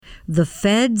The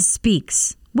Fed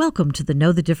speaks. Welcome to the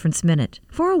Know the Difference Minute.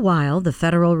 For a while, the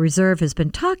Federal Reserve has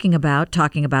been talking about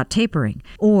tapering,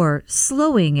 or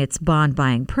slowing its bond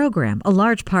buying program, a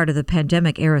large part of the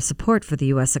pandemic-era support for the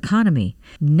U.S. economy.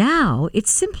 Now,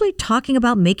 it's simply talking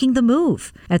about making the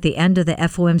move. At the end of the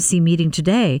FOMC meeting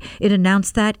today, it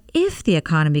announced that if the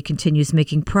economy continues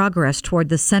making progress toward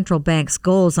the central bank's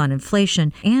goals on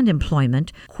inflation and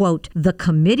employment, quote, the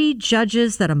committee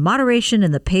judges that a moderation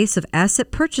in the pace of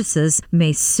asset purchases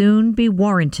may soon be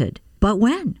warranted. But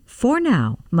when? For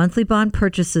now, monthly bond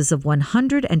purchases of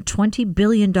 $120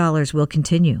 billion will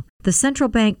continue. The central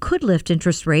bank could lift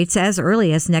interest rates as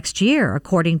early as next year,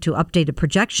 according to updated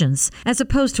projections, as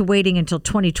opposed to waiting until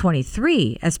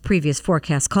 2023, as previous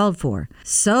forecasts called for.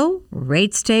 So,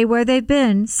 rates stay where they've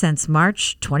been since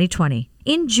March 2020.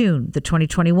 In June, the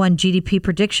 2021 GDP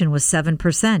prediction was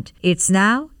 7%. It's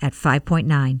now at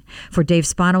 5.9. For Dave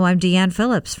Spano, I'm Deanne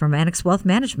Phillips from Annex Wealth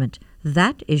Management.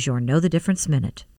 That is your Know the Difference Minute.